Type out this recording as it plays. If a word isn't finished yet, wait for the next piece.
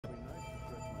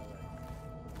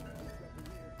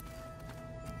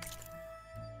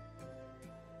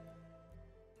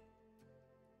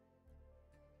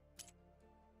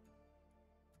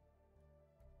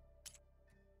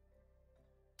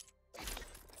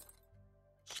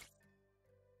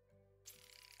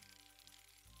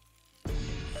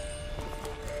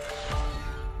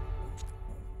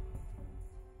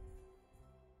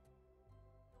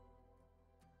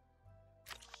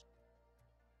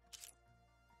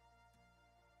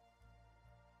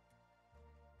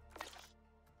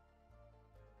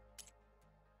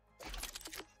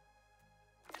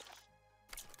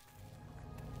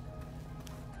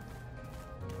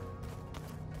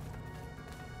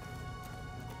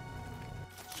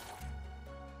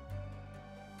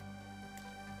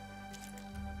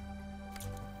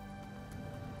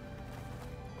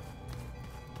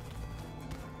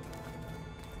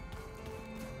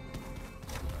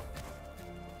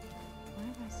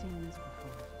seen this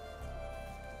before.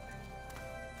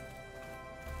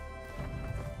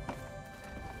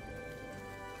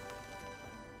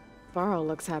 Varl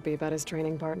looks happy about his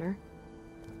training partner.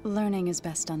 Learning is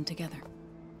best done together.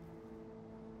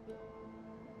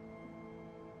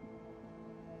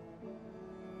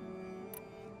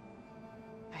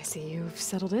 I see you've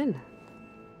settled in.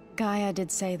 Gaia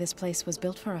did say this place was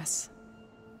built for us,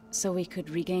 so we could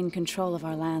regain control of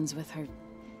our lands with her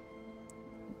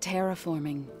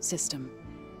terraforming system.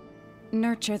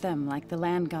 Nurture them like the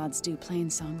land gods do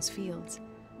Plainsong's fields.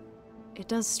 It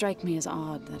does strike me as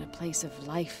odd that a place of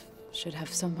life should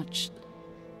have so much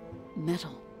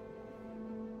metal.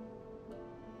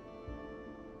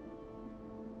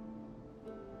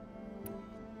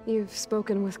 You've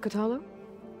spoken with Kotallo?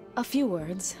 A few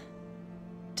words.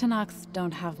 Tenakth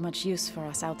don't have much use for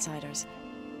us outsiders.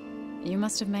 You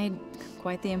must have made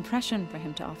quite the impression for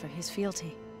him to offer his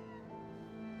fealty.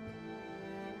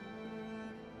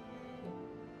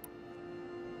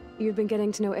 You've been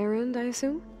getting to know Erend, I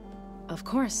assume? Of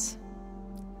course.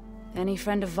 Any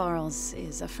friend of Varl's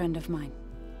is a friend of mine.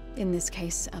 In this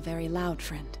case, a very loud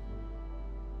friend.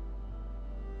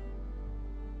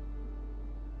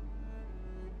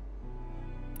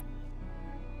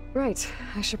 Right,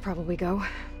 I should probably go.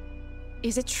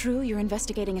 Is it true you're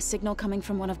investigating a signal coming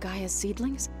from one of Gaia's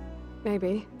seedlings?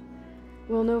 Maybe.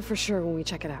 We'll know for sure when we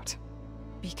check it out.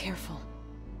 Be careful.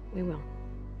 We will.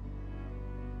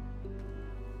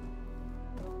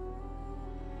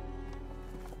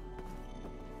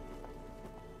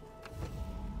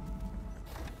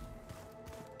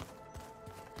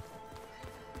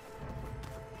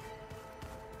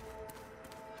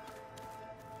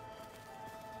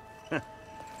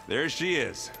 There she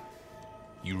is.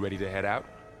 You ready to head out?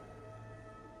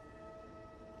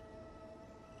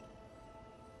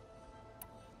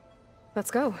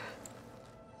 Let's go.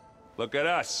 Look at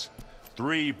us.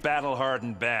 3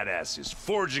 battle-hardened badasses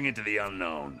forging into the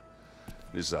unknown.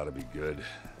 This ought to be good.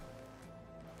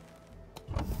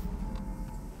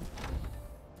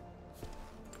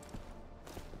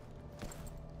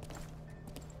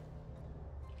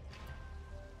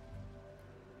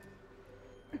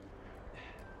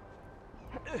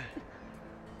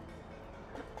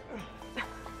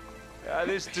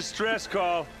 This distress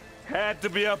call had to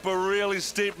be up a really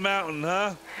steep mountain,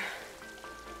 huh?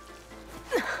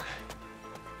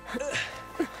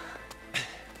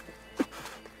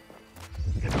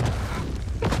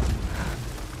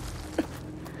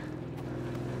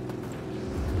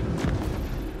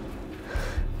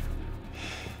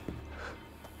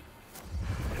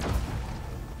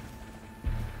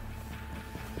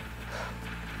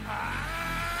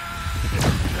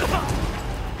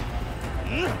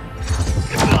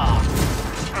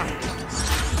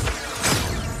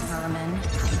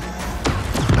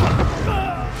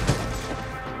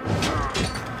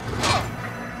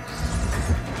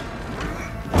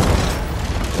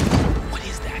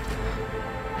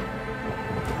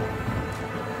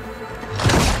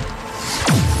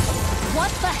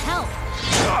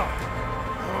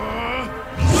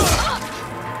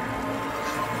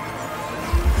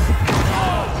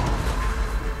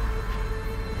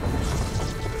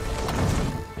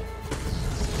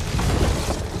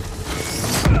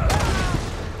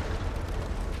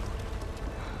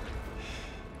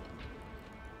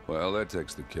 Well, that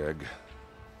takes the keg.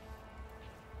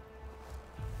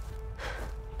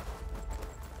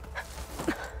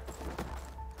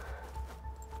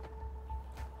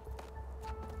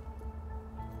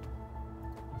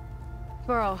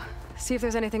 Varl, see if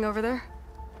there's anything over there.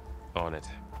 On it.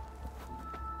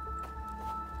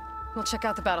 We'll check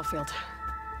out the battlefield.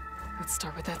 Let's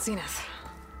start with that zenith.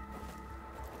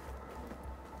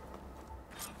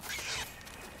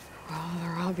 Well, there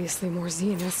are obviously more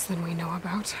zeniths than we know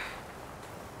about.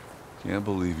 Can't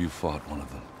believe you fought one of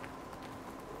them.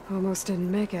 Almost didn't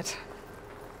make it.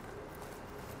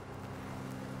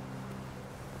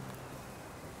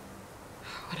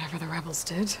 Whatever the rebels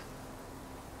did,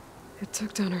 it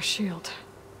took down her shield.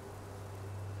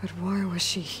 But why was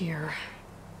she here?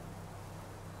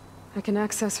 I can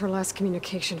access her last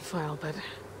communication file, but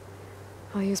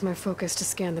I'll use my focus to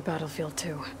scan the battlefield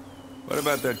too. What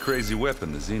about that crazy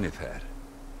weapon the Zenith had?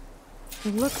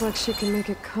 It looked like she can make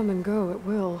it come and go at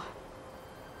will.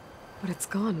 But it's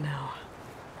gone now.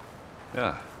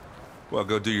 Yeah. Well,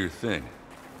 go do your thing.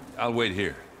 I'll wait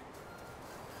here.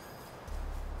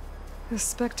 The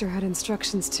Spectre had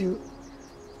instructions to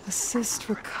assist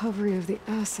recovery of the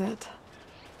asset.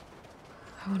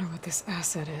 I wonder what this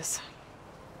asset is.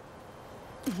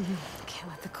 Can't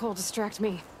let the cold distract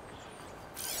me.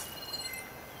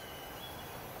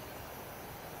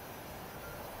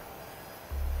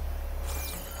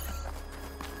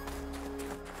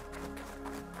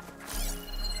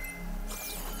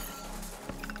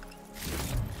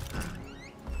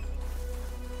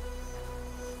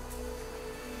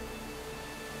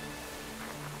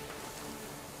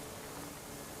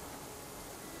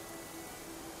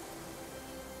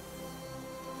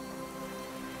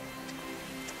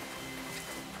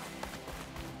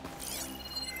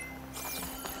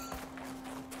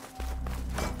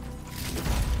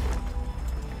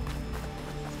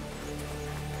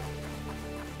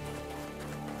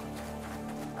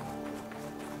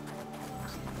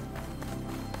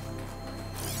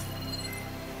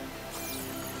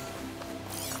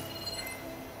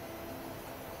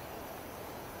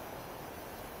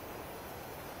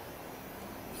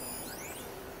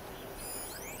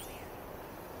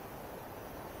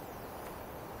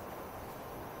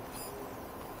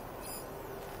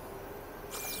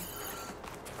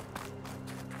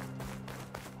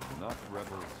 Not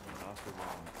rebels, not the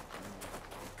wrong.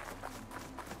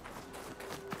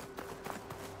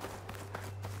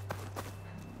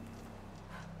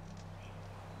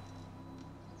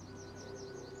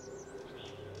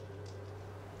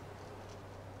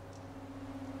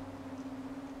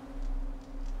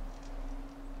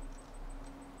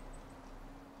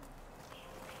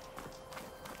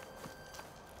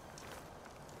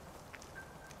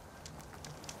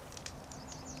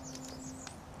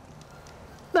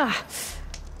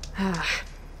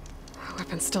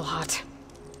 Weapon's still hot.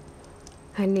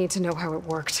 I need to know how it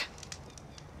worked.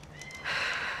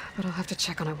 But I'll have to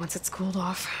check on it once it's cooled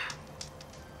off.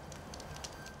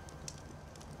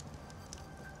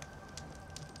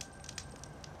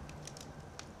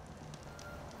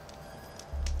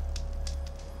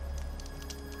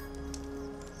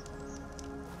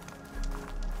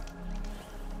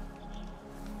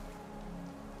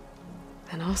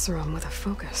 An Oseram with a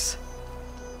focus.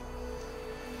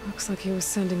 Looks like he was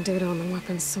sending data on the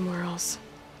weapons somewhere else.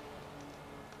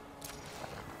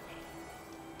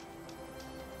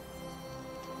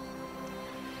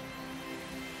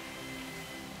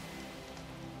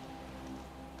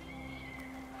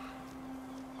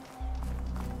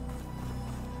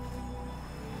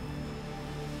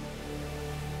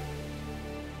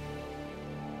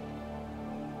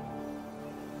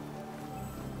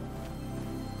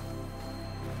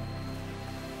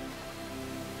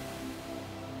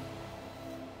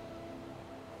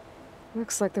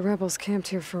 Looks like the rebels camped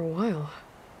here for a while.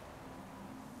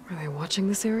 Are they watching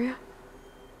this area?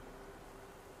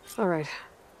 All right.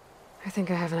 I think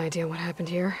I have an idea what happened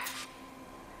here.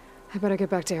 I better get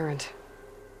back to Erend.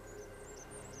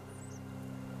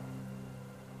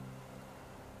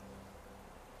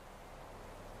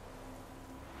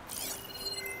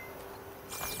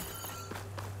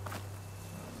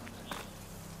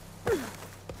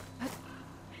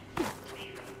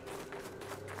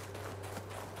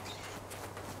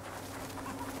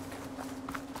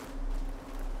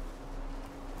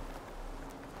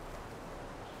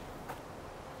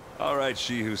 All right,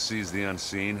 she who sees the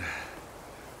unseen.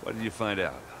 What did you find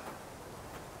out?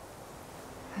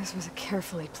 This was a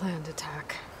carefully planned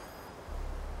attack.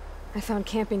 I found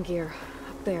camping gear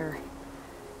up there.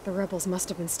 The rebels must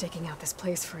have been staking out this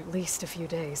place for at least a few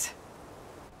days.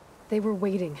 They were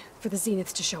waiting for the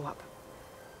Zeniths to show up.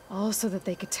 All so that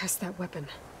they could test that weapon.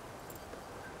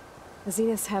 The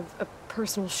Zeniths have a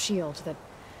personal shield that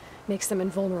makes them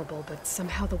invulnerable, but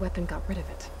somehow the weapon got rid of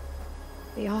it.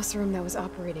 The Oseram that was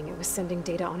operating it was sending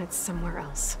data on it somewhere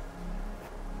else.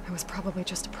 It was probably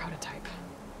just a prototype.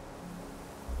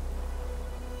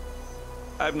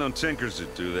 I've known tinkers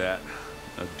that do that.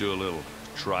 Do a little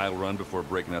trial run before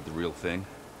breaking out the real thing.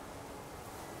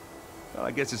 Well,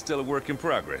 I guess it's still a work in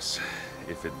progress,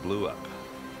 if it blew up.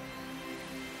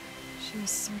 She was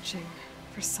searching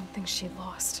for something she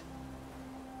lost.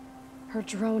 Her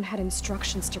drone had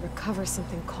instructions to recover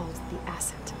something called the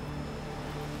asset.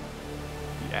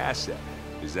 The asset?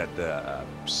 Is that the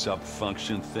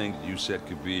sub-function thing that you said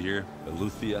could be here?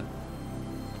 Eleuthia?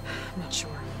 I'm not sure.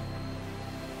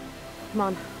 Come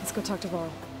on, let's go talk to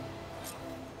Varl.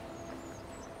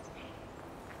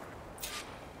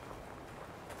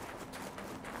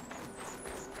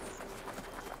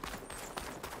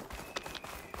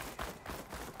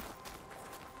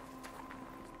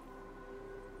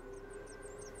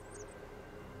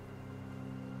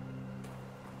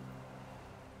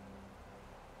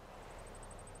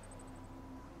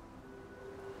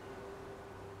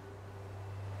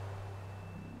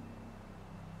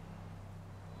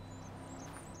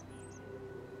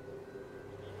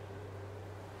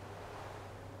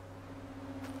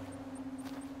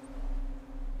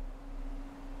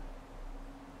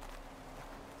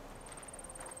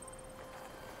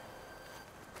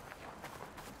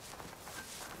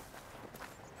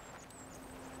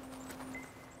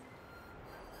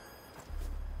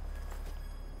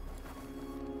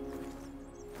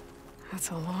 That's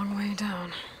a long way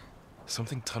down.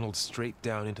 Something tunneled straight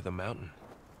down into the mountain.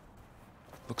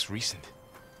 Looks recent.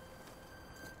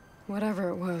 Whatever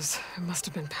it was, it must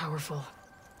have been powerful.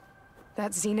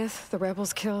 That Zenith the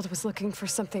rebels killed was looking for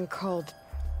something called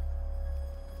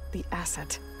the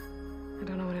asset. I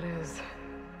don't know what it is,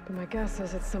 but my guess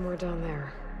is it's somewhere down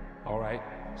there. All right,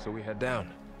 so we head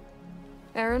down.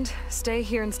 Erend, stay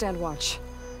here and stand watch.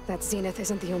 That Zenith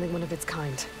isn't the only one of its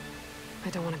kind. I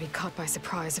don't want to be caught by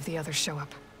surprise if the others show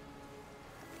up.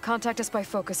 Contact us by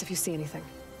focus if you see anything.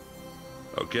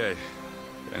 Okay.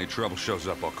 If any trouble shows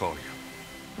up, I'll call you.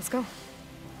 Let's go.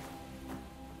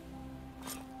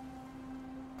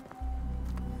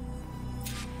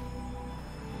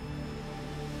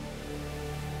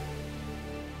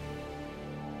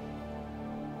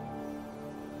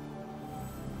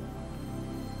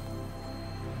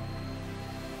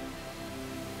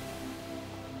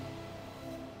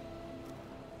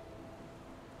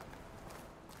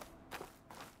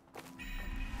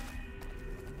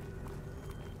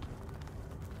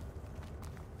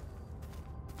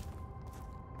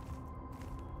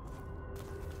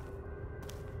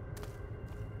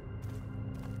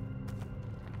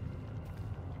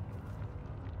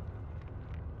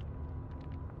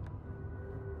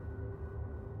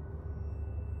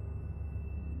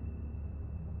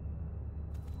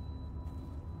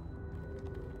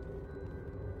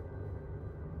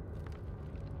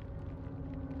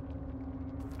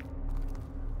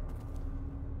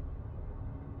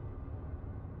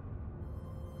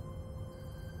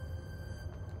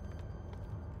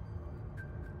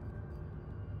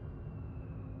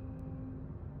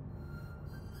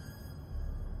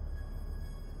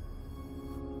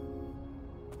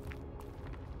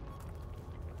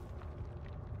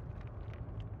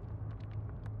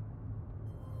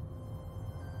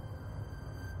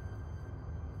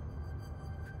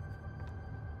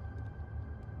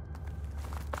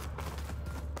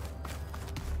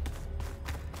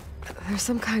 There's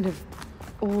some kind of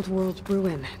old world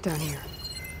ruin down here.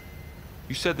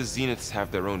 You said the Zeniths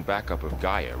have their own backup of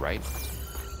Gaia, right?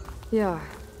 Yeah,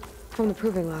 from the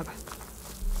proving lab.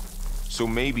 So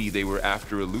maybe they were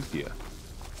after Eleuthia.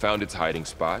 Found its hiding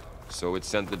spot, so it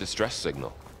sent the distress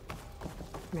signal.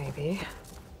 Maybe.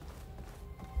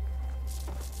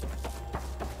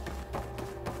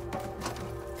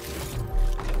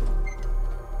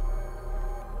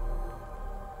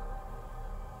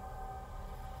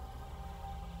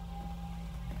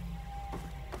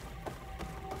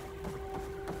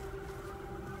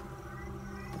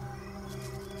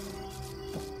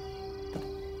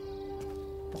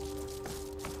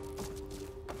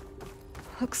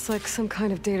 Looks like some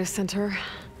kind of data center.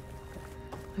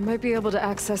 I might be able to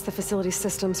access the facility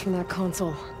systems from that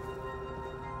console.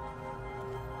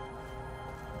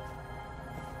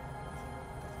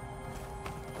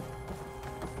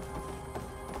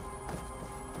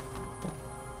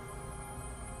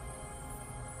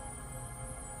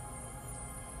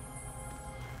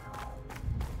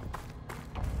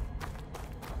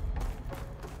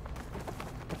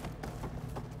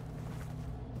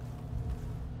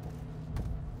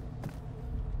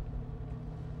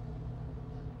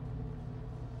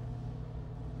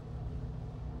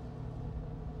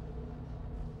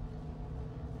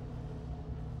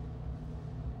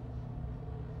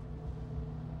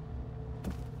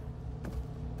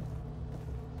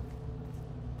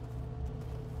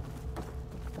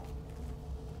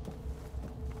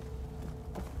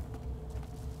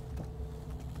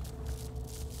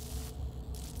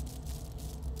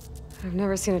 I've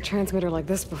never seen a transmitter like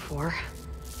this before.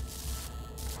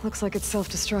 Looks like it's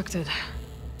self-destructed.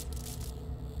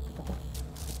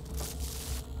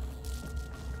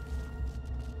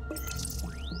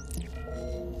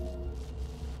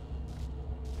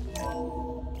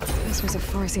 This was a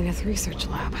Far Zenith research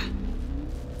lab.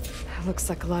 It looks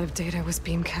like a lot of data was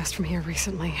beamcast from here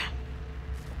recently.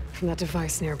 From that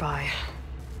device nearby.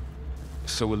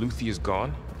 So Eleuthia's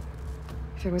gone?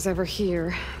 If it was ever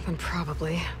here, then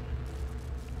probably.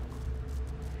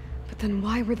 But then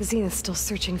why were the Zeniths still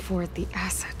searching for the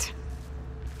asset?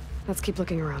 Let's keep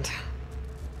looking around.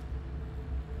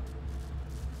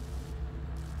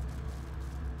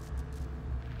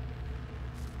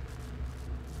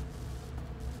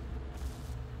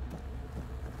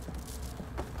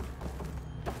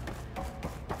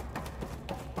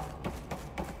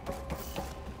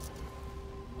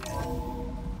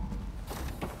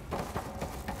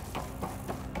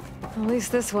 At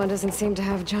least this one doesn't seem to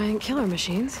have giant killer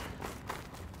machines.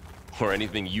 Or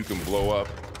anything you can blow up.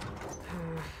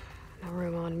 No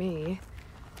room on me.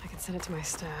 I can send it to my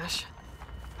stash.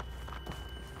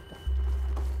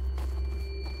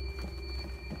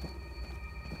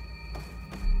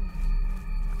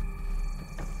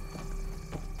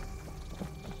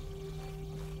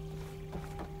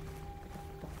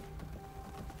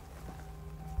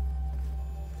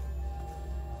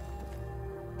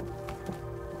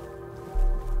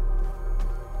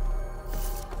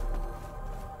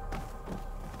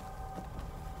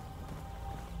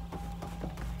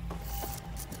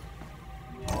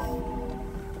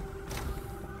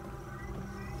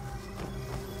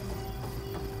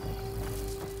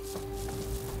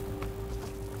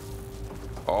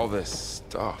 All this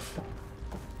stuff.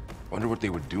 Wonder what they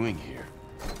were doing here.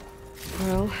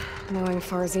 Well, knowing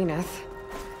Far Zenith,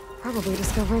 probably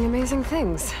discovering amazing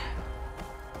things.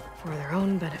 For their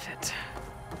own benefit.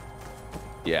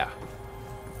 Yeah,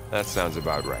 that sounds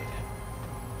about right.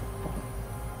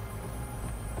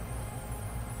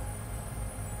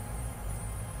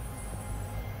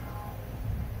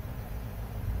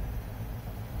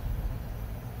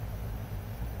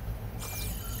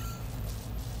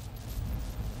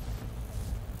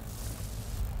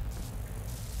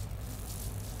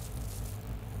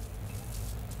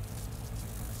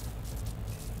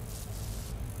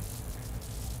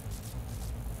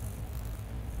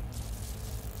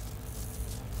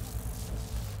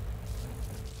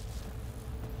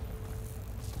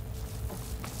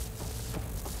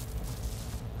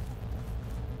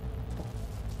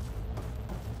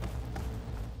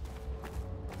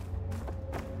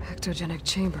 Ectogenic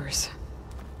chambers.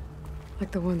 Like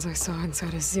the ones I saw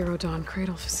inside a Zero Dawn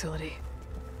cradle facility.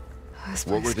 This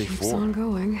What were place they keeps for? on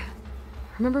going.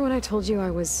 Remember when I told you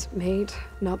I was made,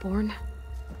 not born?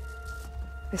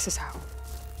 This is how.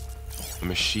 A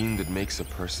machine that makes a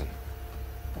person.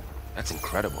 That's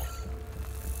incredible.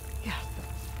 Yeah.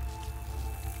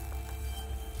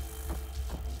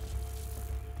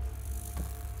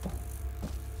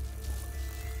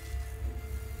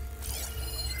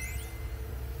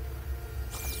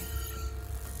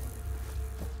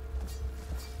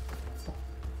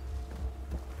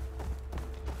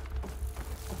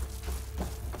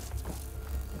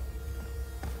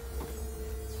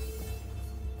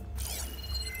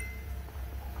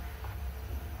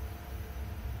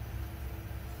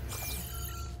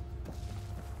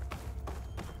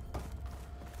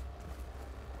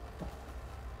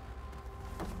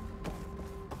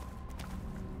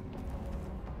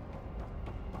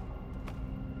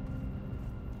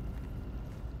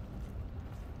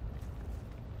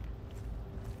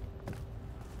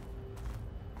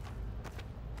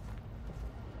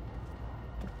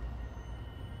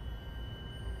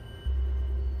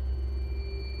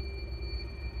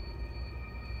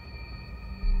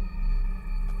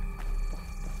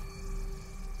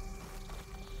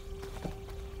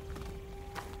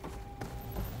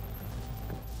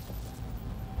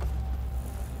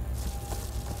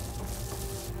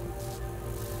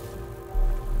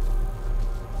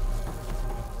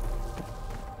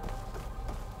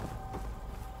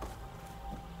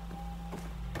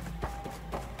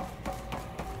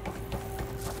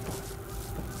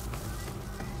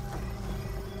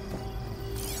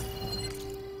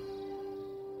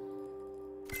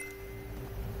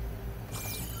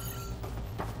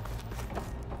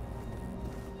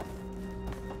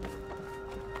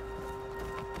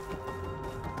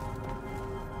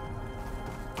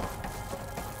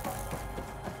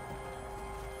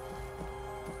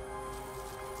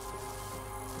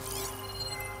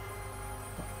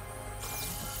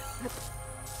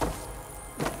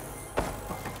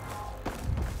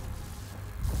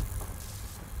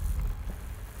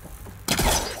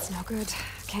 Good.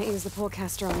 Can't use the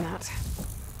pullcaster on that.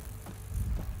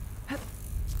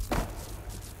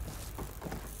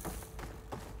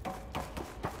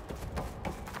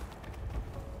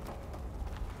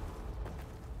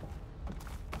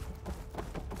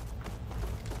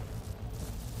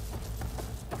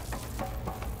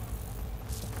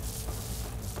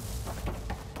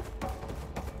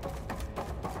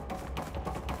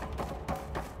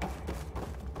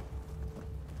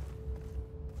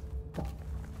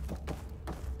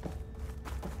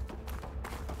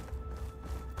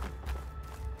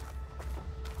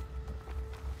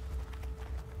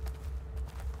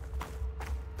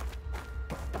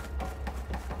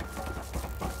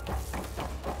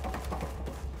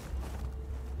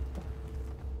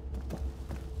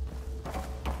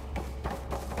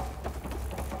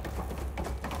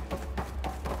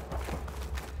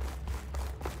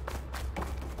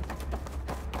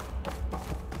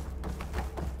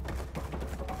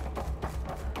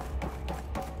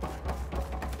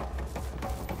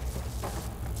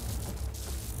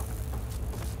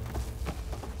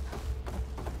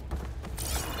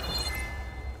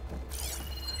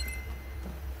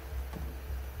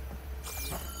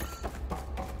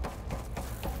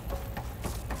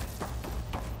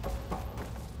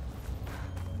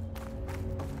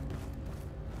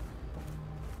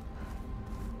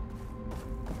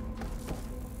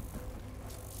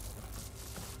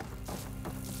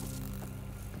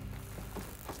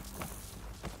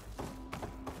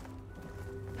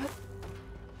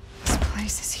 This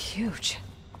place is huge.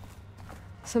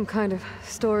 Some kind of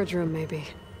storage room, maybe.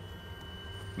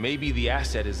 Maybe the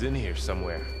asset is in here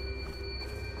somewhere.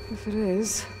 If it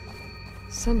is,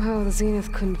 somehow the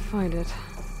Zenith couldn't find it.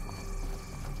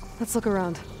 Let's look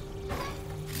around.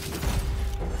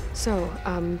 So,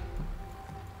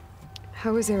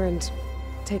 how is Erend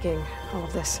taking all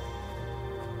of this?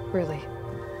 Really?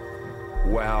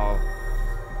 Well,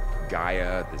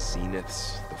 Gaia, the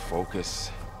Zeniths, the Focus.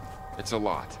 It's a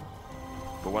lot.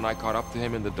 But when I caught up to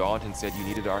him in the Daunt and said you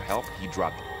needed our help, he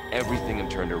dropped everything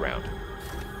and turned around.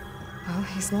 Well,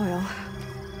 he's loyal.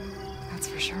 That's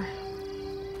for sure.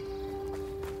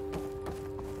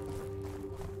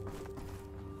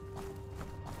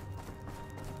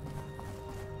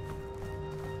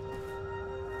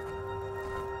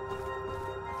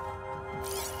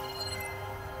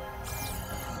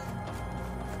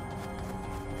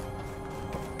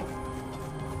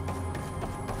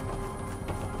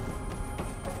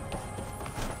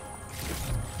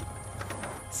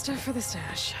 Stuff for the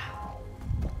stash.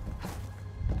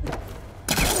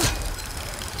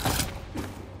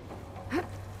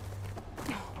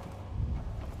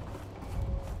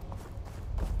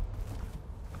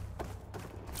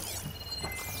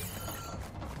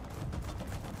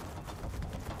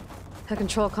 A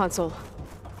control console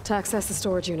to access the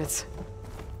storage units.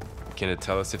 Can it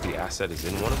tell us if the asset is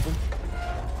in one of them?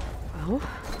 Well,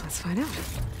 let's find out.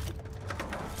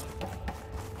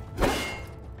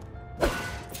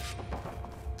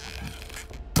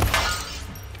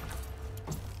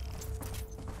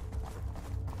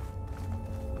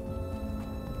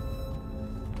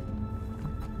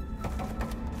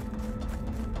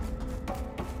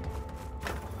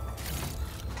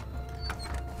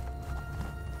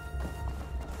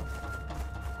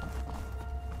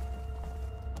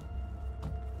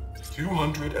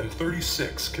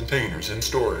 $236 containers in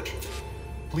storage.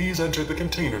 Please enter the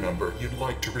container number you'd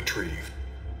like to retrieve.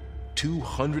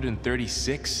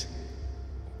 236?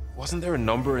 Wasn't there a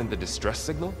number in the distress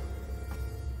signal?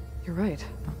 You're right.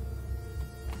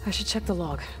 I should check the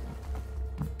log.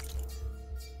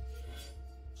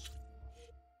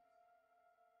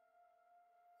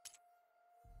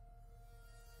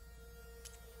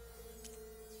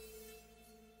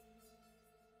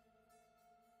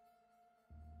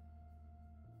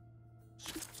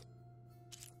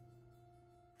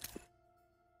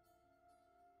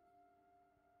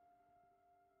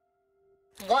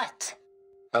 What?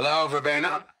 Hello,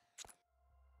 Verbena.